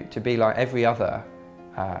to be like every other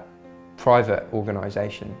private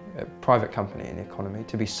organisation, private company in the economy,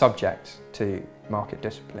 to be subject to market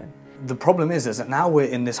discipline. The problem is that now we're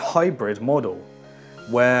in this hybrid model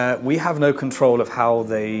where we have no control of how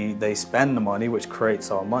they spend the money, which creates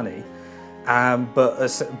our money,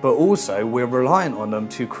 but also we're reliant on them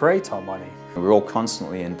to create our money. We're all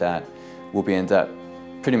constantly in debt. We'll be in debt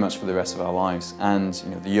pretty much for the rest of our lives, and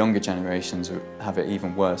you know, the younger generations have it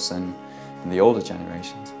even worse than the older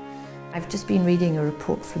generations. I've just been reading a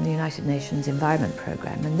report from the United Nations Environment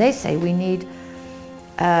Programme, and they say we need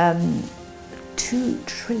 $2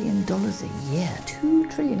 trillion a year. 2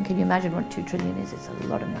 trillion, can you imagine what 2 trillion is? It's a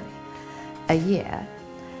lot of money. A year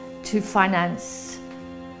to finance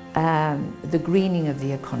the greening of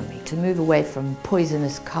the economy, to move away from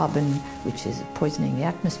poisonous carbon, which is poisoning the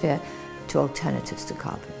atmosphere, to alternatives to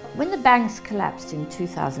carbon. When the banks collapsed in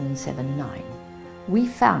 2007-09, we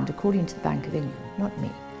found, according to the Bank of England, not me,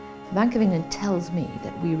 the Bank of England tells me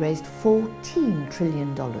that we raised $14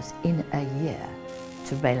 trillion in a year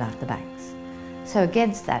to bail out the banks. So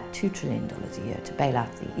against that $2 trillion a year to bail out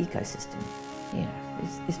the ecosystem, you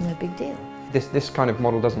know, is no big deal. This kind of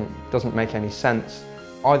model doesn't make any sense,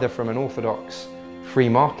 either from an orthodox free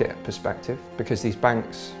market perspective, because these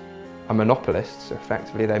banks are monopolists, so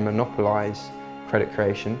effectively they monopolise credit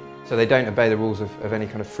creation, so they don't obey the rules of any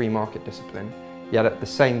kind of free market discipline, yet at the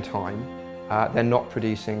same time they're not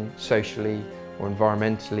producing socially or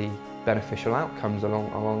environmentally beneficial outcomes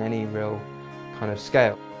along any real kind of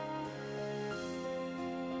scale.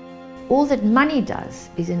 All that money does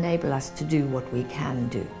is enable us to do what we can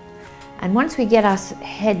do. And once we get our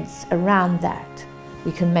heads around that,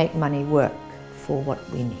 we can make money work for what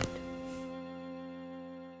we need.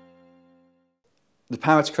 The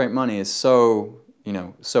power to create money is so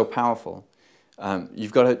powerful.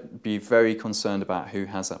 You've got to be very concerned about who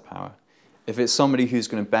has that power. If it's somebody who's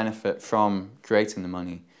going to benefit from creating the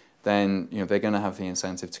money, then they're going to have the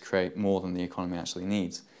incentive to create more than the economy actually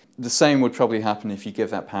needs. The same would probably happen if you give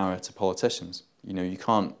that power to politicians. You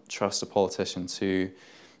can't trust a politician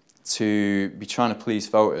to be trying to please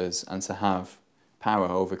voters and to have power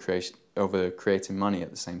over creating money at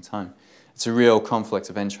the same time. It's a real conflict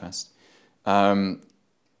of interest.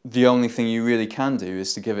 The only thing you really can do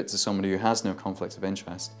is to give it to somebody who has no conflict of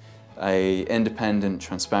interest, an independent,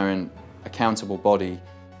 transparent, accountable body.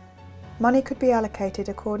 Money could be allocated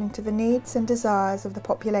according to the needs and desires of the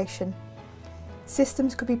population.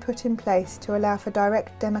 Systems could be put in place to allow for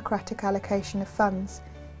direct democratic allocation of funds,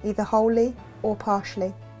 either wholly or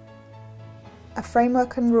partially. A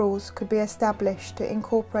framework and rules could be established to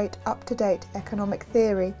incorporate up-to-date economic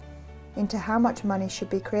theory into how much money should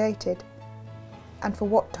be created and for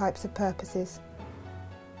what types of purposes.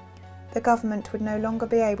 The government would no longer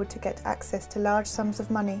be able to get access to large sums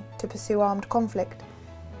of money to pursue armed conflict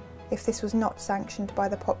if this was not sanctioned by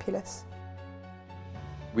the populace.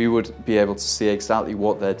 We would be able to see exactly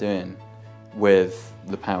what they're doing with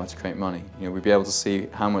the power to create money. We'd be able to see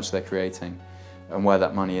how much they're creating and where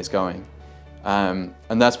that money is going. And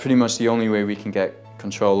that's pretty much the only way we can get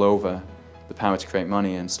control over the power to create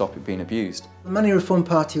money and stop it being abused. The Money Reform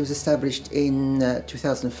Party was established in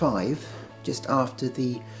 2005, just after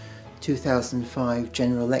the 2005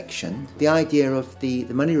 general election. The idea of the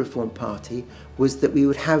Money Reform Party was that we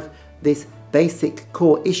would have this basic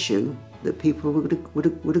core issue that people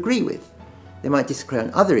would agree with. They might disagree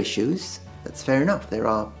on other issues, that's fair enough. There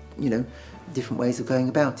are, different ways of going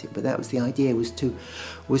about it, but that was the idea, was to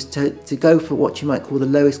go for what you might call the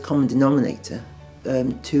lowest common denominator,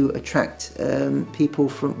 to attract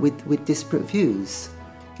people with disparate views.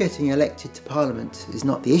 Getting elected to Parliament is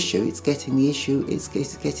not the issue. It's getting the issue. It's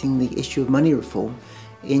getting the issue of money reform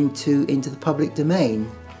into the public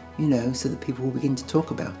domain, so that people will begin to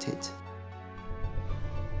talk about it.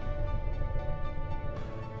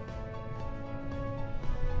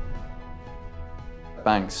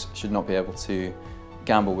 banks should not be able to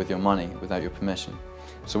gamble with your money without your permission.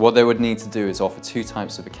 So what they would need to do is offer two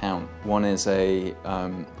types of account. One is a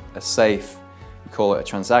safe, we call it a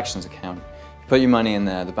transactions account. You put your money in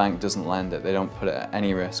there, the bank doesn't lend it, they don't put it at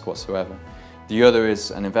any risk whatsoever. The other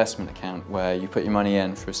is an investment account where you put your money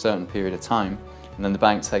in for a certain period of time and then the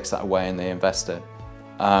bank takes that away and they invest it.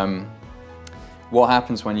 What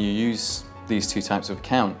happens when you use these two types of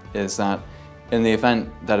account is that in the event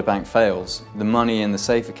that a bank fails, the money in the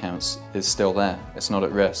safe accounts is still there, it's not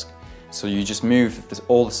at risk. So you just move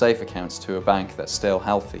all the safe accounts to a bank that's still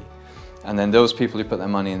healthy. And then those people who put their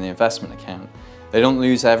money in the investment account, they don't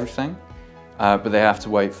lose everything, but they have to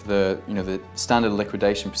wait for the standard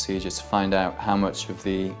liquidation procedure to find out how much of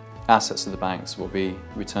the assets of the banks will be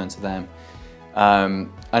returned to them.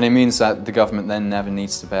 And it means that the government then never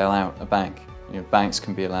needs to bail out a bank. Banks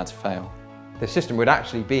can be allowed to fail. The system would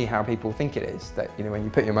actually be how people think it is, that when you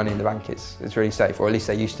put your money in the bank it's really safe, or at least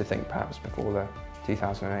they used to think perhaps before the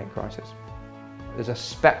 2008 crisis. There's a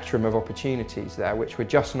spectrum of opportunities there which we're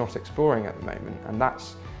just not exploring at the moment, and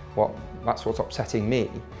that's what's upsetting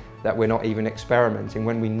me, that we're not even experimenting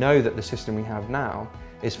when we know that the system we have now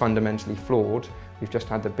is fundamentally flawed. We've just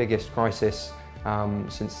had the biggest crisis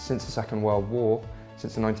since the Second World War,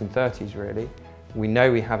 since the 1930s really. We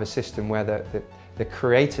know we have a system where the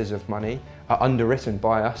creators of money are underwritten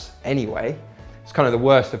by us anyway. It's kind of the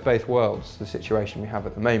worst of both worlds, the situation we have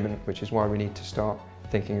at the moment, which is why we need to start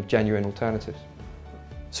thinking of genuine alternatives.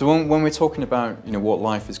 So when we're talking about what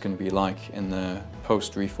life is going to be like in the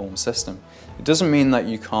post-reform system, it doesn't mean that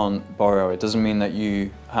you can't borrow, it doesn't mean that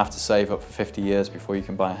you have to save up for 50 years before you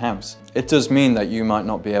can buy a house. It does mean that you might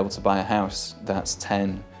not be able to buy a house that's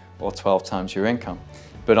 10 or 12 times your income.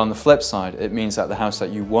 But on the flip side, it means that the house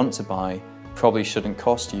that you want to buy probably shouldn't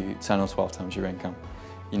cost you 10 or 12 times your income.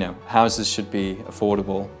 Houses should be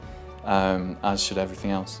affordable, as should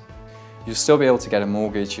everything else. You'll still be able to get a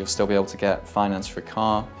mortgage, you'll still be able to get finance for a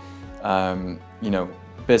car,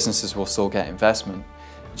 businesses will still get investment.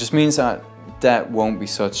 It just means that debt won't be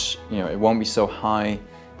such, it won't be so high,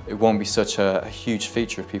 it won't be such a huge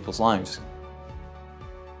feature of people's lives.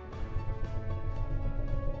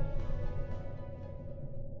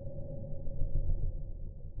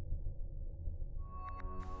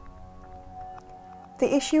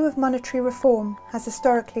 The issue of monetary reform has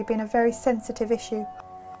historically been a very sensitive issue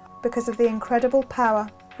because of the incredible power,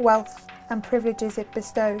 wealth and privileges it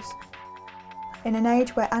bestows. In an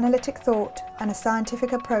age where analytic thought and a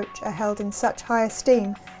scientific approach are held in such high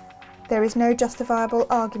esteem, there is no justifiable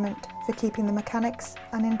argument for keeping the mechanics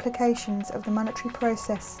and implications of the monetary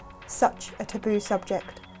process such a taboo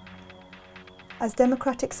subject. As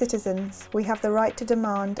democratic citizens, we have the right to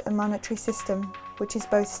demand a monetary system which is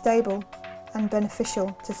both stable and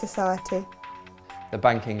beneficial to society. The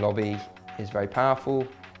banking lobby is very powerful.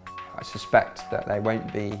 I suspect that they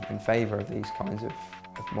won't be in favour of these kinds of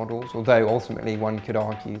models, although ultimately one could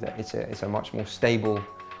argue that it's a much more stable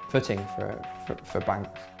footing for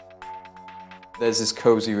banks. There's this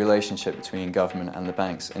cosy relationship between government and the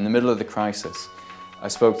banks. In the middle of the crisis, I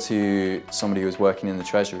spoke to somebody who was working in the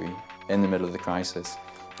Treasury in the middle of the crisis,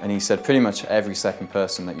 and he said pretty much every second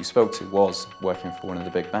person that you spoke to was working for one of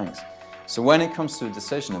the big banks. So when it comes to a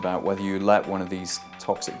decision about whether you let one of these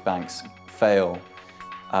toxic banks fail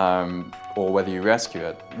or whether you rescue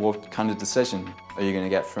it, what kind of decision are you going to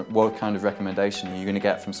get from, what kind of recommendation are you going to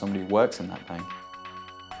get from somebody who works in that bank?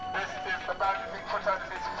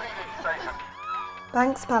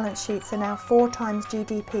 Banks' balance sheets are now 4 times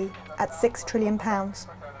GDP at £6 trillion.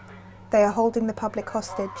 They are holding the public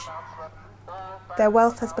hostage. Their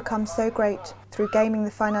wealth has become so great through gaming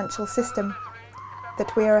the financial system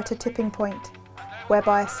that we are at a tipping point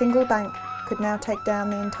whereby a single bank could now take down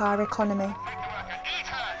the entire economy.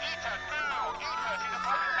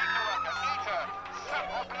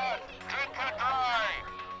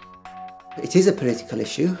 It is a political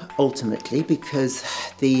issue, ultimately, because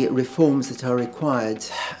the reforms that are required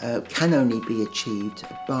can only be achieved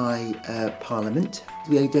by Parliament.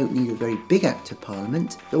 We don't need a very big act of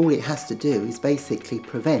Parliament. All it has to do is basically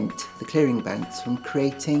prevent the clearing banks from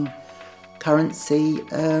creating currency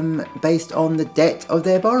based on the debt of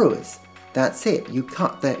their borrowers. That's it. You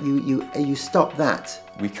cut that. You stop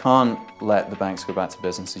that. We can't let the banks go back to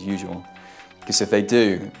business as usual, because if they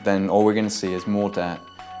do, then all we're going to see is more debt,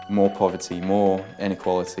 more poverty, more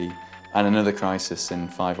inequality, and another crisis in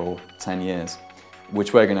 5 or 10 years,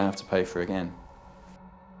 which we're going to have to pay for again.